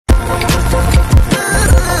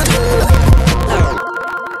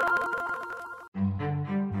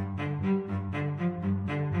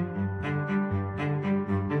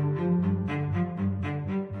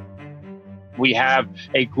we have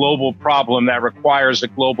a global problem that requires a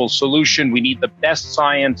global solution. We need the best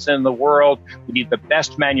science in the world. We need the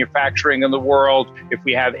best manufacturing in the world. If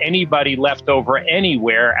we have anybody left over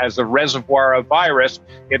anywhere as a reservoir of virus,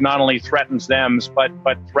 it not only threatens them, but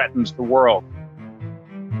threatens the world.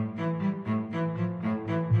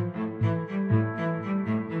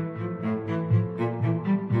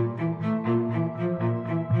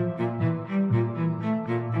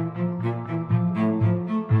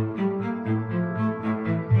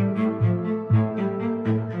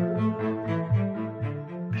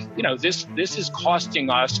 You know, this is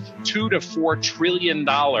costing us $2 to $4 trillion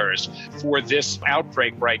for this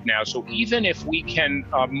outbreak right now. So even if we can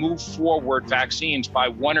move forward vaccines by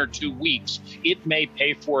 1 or 2 weeks, it may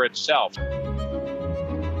pay for itself.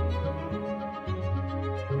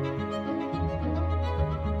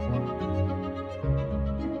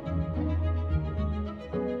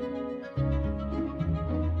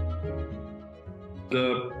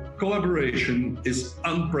 The collaboration is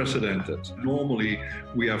unprecedented. Normally,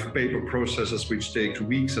 we have paper processes which take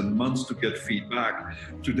weeks and months to get feedback.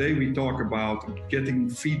 Today, we talk about getting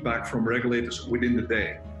feedback from regulators within the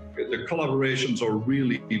day. The collaborations are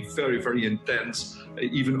really very, very intense.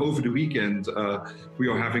 Even over the weekend, we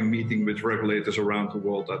are having meetings with regulators around the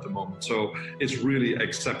world at the moment. So it's really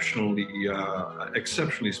exceptionally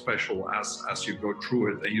special as you go through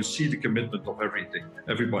it, and you see the commitment of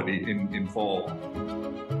everybody involved.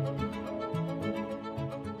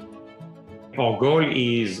 Our goal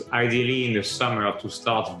is ideally in the summer to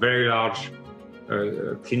start very large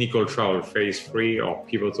clinical trial, phase 3 or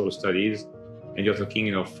pivotal studies. And you're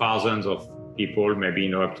talking, thousands of people,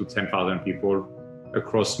 maybe, up to 10,000 people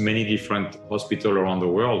across many different hospitals around the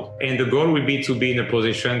world. And the goal will be to be in a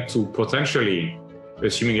position to potentially,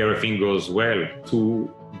 assuming everything goes well,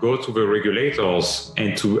 to go to the regulators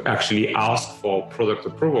and to actually ask for product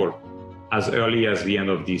approval as early as the end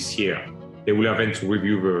of this year. They will have then to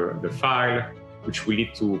review the file, which will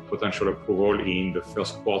lead to potential approval in the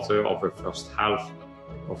first quarter of the first half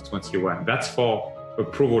of 21. That's for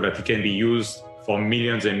approval that it can be used for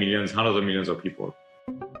millions and millions, hundreds of millions of people.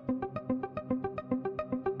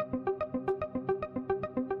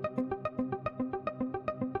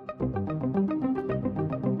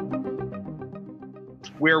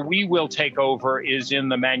 Where we will take over is in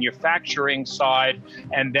the manufacturing side,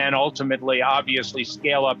 and then ultimately, obviously,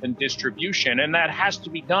 scale up in distribution. And that has to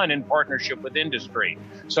be done in partnership with industry.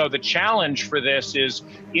 So the challenge for this is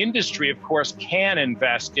industry, of course, can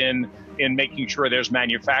invest in making sure there's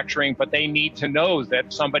manufacturing, but they need to know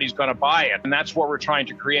that somebody's going to buy it. And that's what we're trying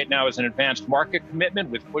to create now as an advanced market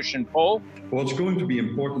commitment with push and pull. What's going to be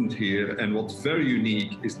important here, and what's very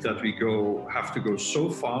unique, is that we have to go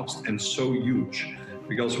so fast and so huge.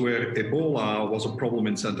 Because where Ebola was a problem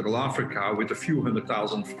in Central Africa, with a few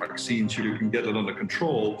 100,000 vaccines, you can get it under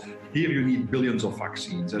control. Here you need billions of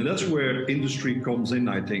vaccines. And that's where industry comes in,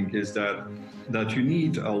 I think, is that you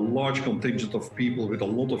need a large contingent of people with a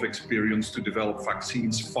lot of experience to develop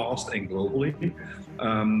vaccines fast and globally.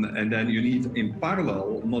 And then you need, in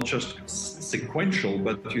parallel, not just sequential,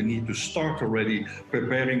 but you need to start already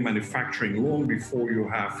preparing manufacturing long before you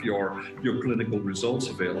have your clinical results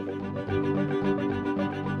available.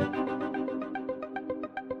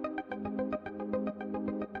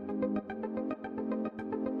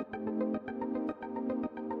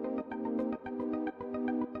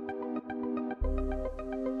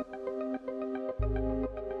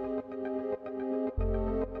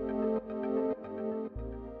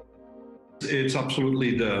 It's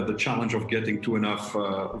absolutely the challenge of getting to enough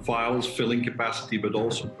vials, filling capacity, but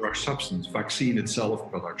also drug substance, vaccine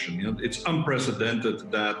itself production. It's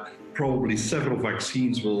unprecedented that probably several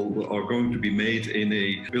vaccines are going to be made in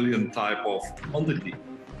a billion type of quantity.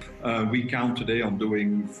 We count today on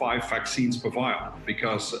doing 5 vaccines per vial,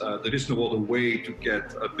 because there is no other way to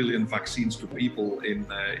get 1 billion vaccines to people in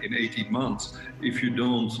 18 months if you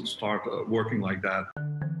don't start working like that.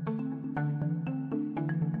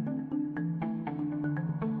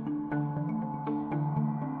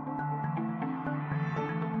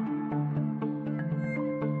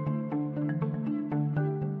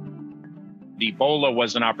 Ebola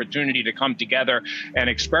was an opportunity to come together and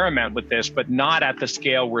experiment with this, but not at the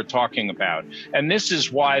scale we're talking about. And this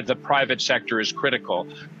is why the private sector is critical.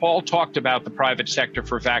 Paul talked about the private sector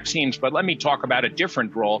for vaccines, but let me talk about a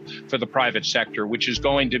different role for the private sector, which is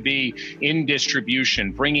going to be in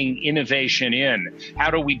distribution, bringing innovation in. How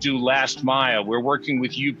do we do last mile? We're working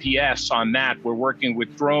with UPS on that. We're working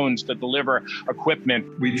with drones to deliver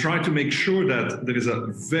equipment. We try to make sure that there is a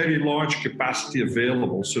very large capacity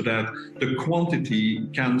available so that the quantity quantity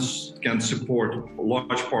can support a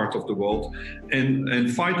large part of the world,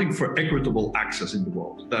 and fighting for equitable access in the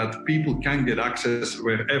world, that people can get access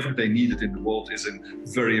wherever they need it in the world is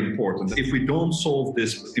very important. If we don't solve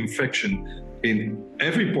this infection in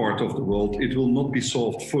every part of the world, it will not be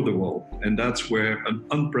solved for the world. And that's where an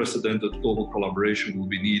unprecedented global collaboration will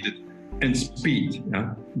be needed, and speed.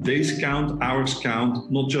 Yeah? Days count, hours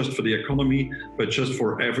count, not just for the economy, but just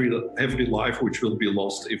for every life which will be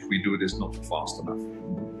lost if we do this not fast enough.